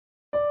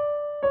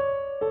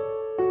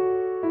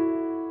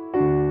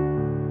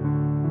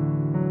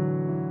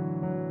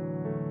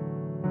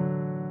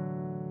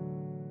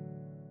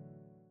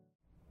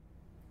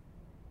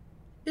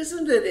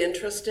Isn't it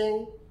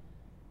interesting,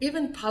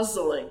 even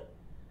puzzling,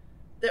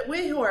 that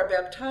we who are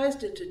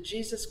baptized into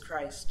Jesus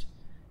Christ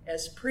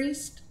as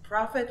priest,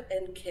 prophet,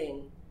 and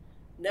king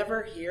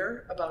never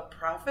hear about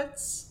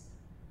prophets?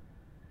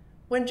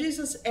 When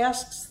Jesus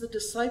asks the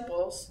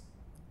disciples,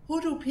 "Who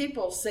do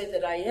people say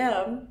that I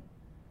am?"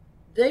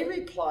 they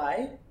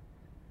reply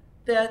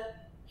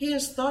that he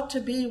is thought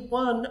to be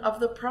one of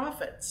the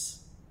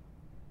prophets.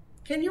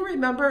 Can you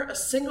remember a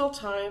single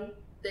time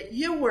that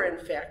you were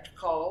in fact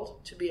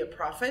called to be a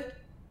prophet?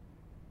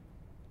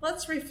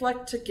 Let's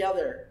reflect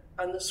together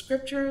on the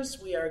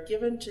scriptures we are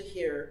given to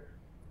hear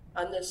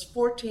on this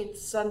 14th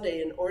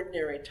Sunday in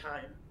Ordinary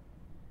Time,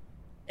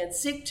 and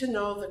seek to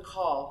know the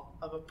call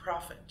of a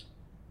prophet.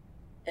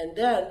 And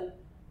then,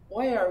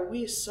 why are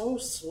we so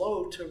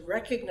slow to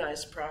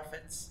recognize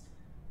prophets,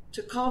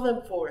 to call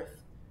them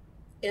forth,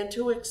 and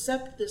to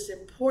accept this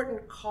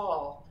important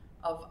call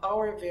of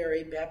our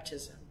very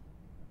baptism?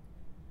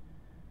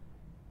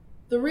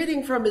 The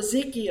reading from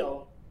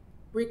Ezekiel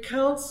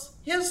recounts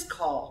his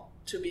call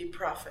to be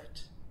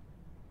prophet.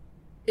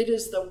 It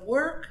is the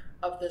work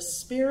of the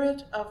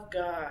Spirit of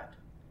God.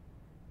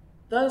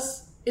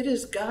 Thus, it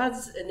is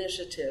God's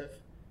initiative,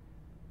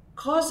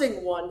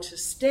 causing one to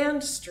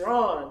stand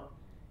strong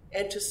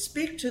and to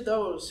speak to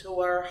those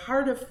who are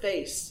hard of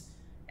face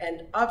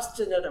and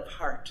obstinate of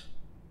heart.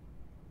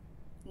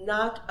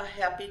 Not a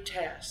happy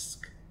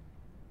task.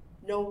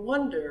 No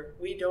wonder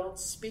we don't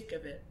speak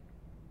of it.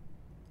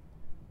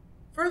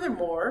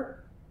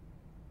 Furthermore,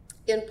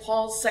 in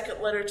Paul's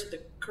second letter to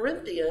the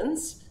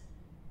Corinthians,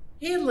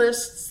 he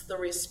lists the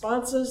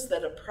responses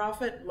that a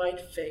prophet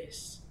might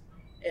face,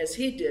 as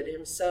he did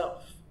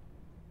himself: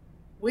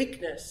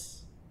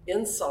 weakness,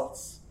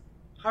 insults,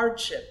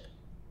 hardship,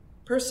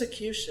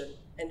 persecution,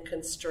 and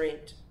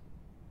constraint.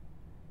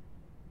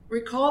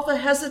 Recall the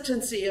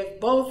hesitancy of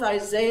both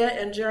Isaiah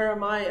and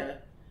Jeremiah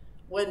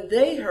when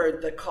they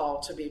heard the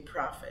call to be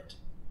prophet.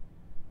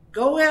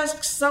 "Go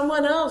ask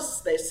someone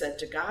else," they said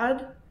to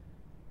God.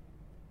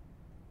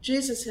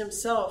 Jesus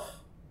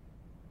himself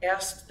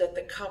asked that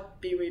the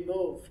cup be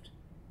removed,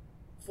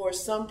 for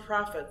some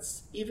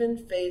prophets even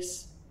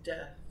face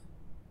death.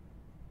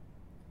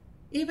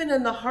 Even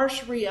in the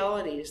harsh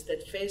realities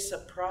that face a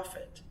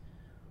prophet,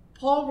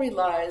 Paul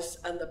relies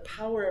on the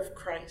power of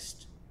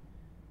Christ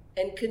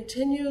and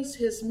continues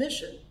his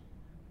mission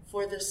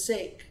for the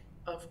sake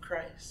of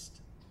Christ.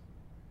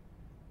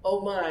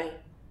 Oh my,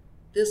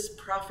 this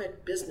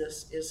prophet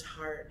business is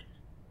hard.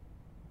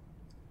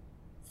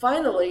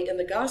 Finally, in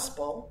the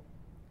gospel,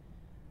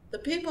 the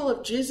people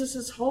of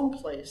Jesus' home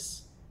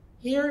place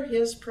hear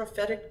his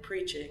prophetic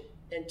preaching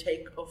and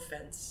take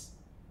offense.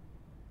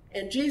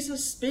 And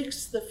Jesus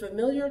speaks the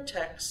familiar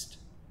text,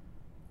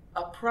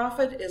 "A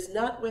prophet is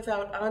not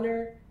without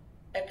honor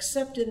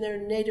except in their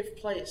native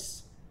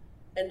place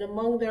and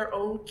among their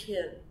own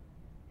kin,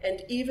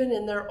 and even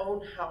in their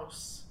own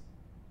house."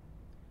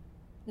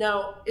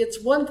 Now,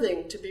 it's one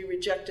thing to be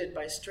rejected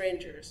by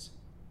strangers,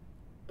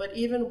 but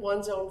even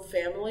one's own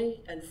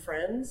family and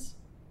friends,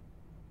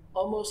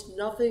 almost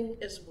nothing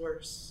is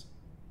worse.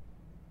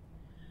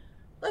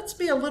 Let's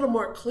be a little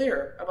more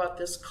clear about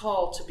this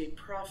call to be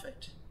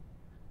prophet.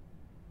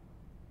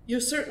 You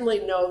certainly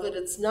know that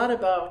it's not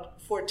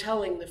about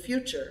foretelling the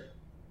future,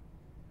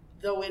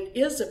 though it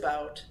is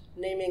about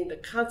naming the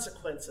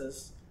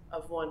consequences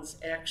of one's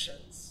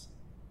actions.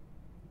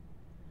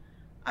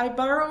 I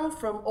borrow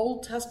from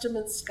Old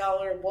Testament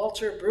scholar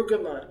Walter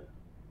Brueggemann,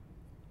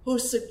 who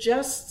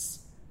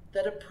suggests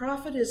that a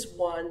prophet is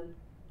one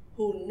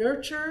who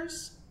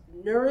nurtures,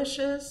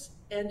 nourishes,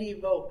 and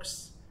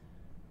evokes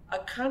a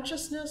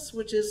consciousness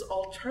which is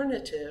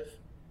alternative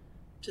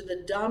to the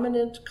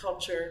dominant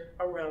culture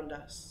around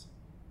us.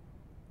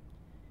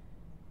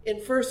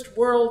 In First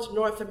World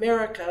North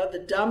America, the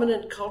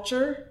dominant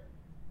culture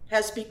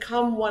has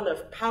become one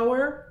of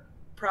power,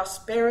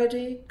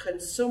 prosperity,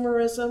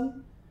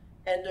 consumerism,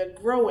 and a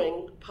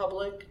growing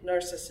public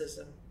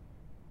narcissism.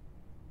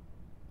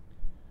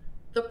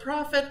 The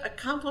prophet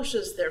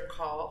accomplishes their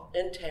call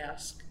and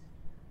task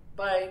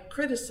by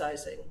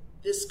criticizing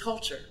this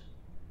culture,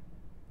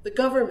 the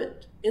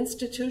government,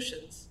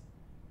 institutions,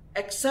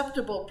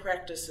 acceptable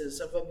practices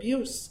of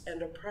abuse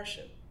and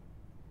oppression.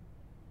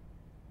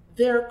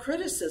 Their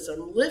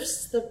criticism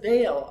lifts the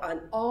veil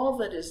on all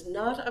that is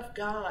not of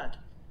God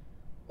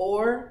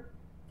or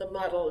the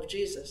model of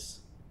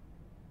Jesus.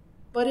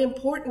 But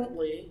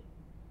importantly,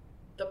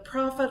 the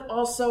prophet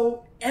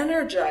also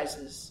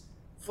energizes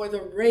for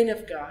the reign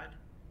of God,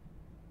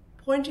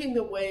 pointing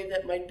the way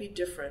that might be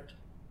different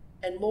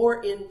and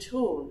more in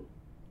tune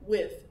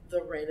with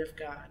the reign of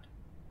God.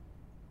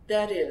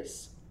 That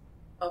is,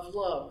 of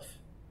love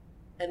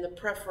and the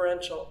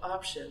preferential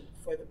option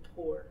for the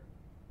poor.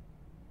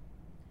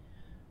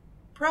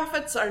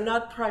 Prophets are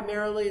not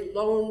primarily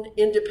lone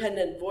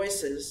independent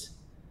voices,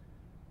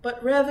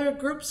 but rather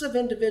groups of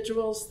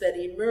individuals that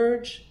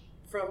emerge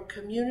from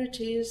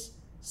communities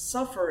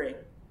suffering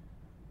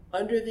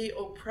under the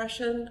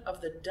oppression of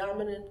the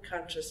dominant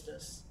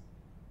consciousness,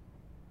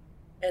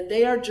 and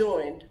they are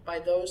joined by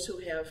those who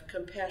have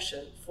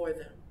compassion for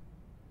them.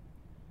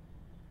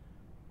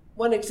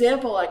 One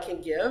example I can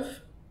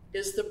give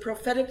is the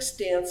prophetic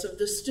stance of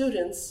the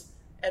students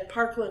at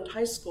Parkland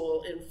High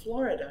School in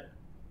Florida,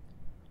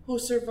 who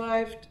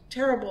survived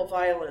terrible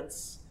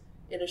violence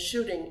in a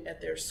shooting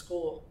at their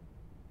school.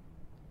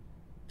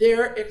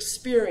 Their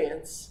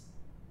experience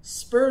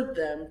spurred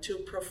them to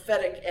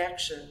prophetic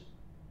action,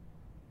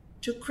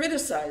 to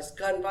criticize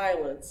gun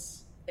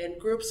violence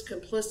and groups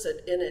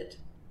complicit in it,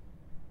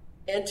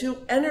 and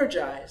to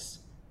energize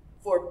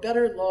for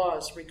better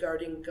laws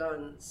regarding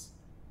guns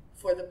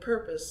for the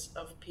purpose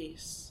of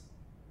peace.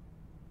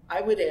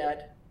 I would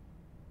add,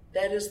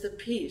 that is the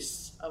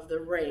peace of the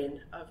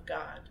reign of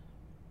God.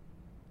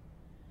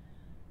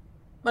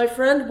 My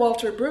friend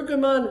Walter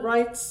Brueggemann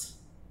writes,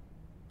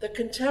 "The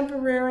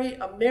contemporary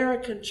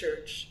American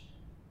church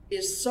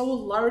is so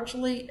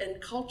largely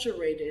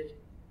enculturated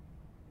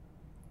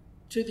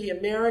to the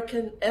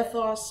American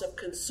ethos of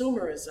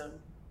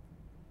consumerism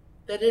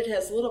that it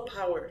has little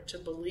power to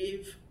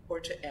believe or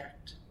to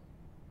act.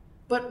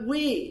 But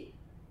we,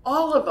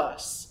 all of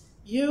us,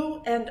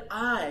 you and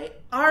I,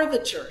 are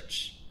the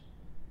church.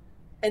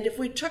 And if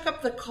we took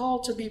up the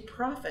call to be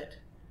prophet,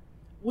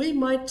 we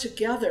might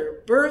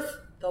together birth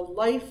the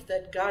life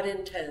that God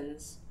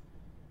intends,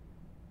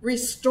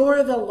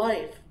 restore the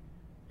life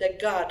that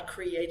God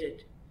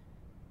created,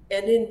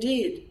 and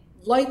indeed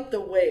light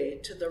the way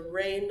to the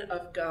reign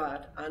of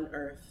God on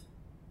earth."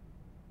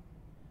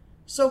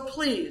 So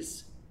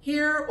please,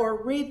 hear or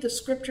read the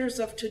scriptures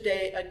of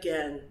today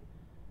again,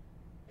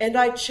 and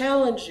I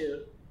challenge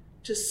you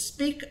to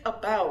speak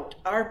about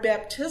our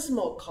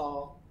baptismal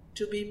call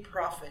to be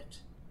prophet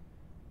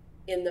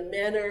in the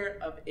manner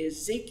of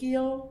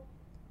Ezekiel,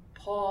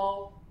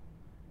 Paul,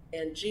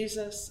 and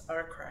Jesus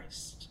our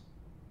Christ.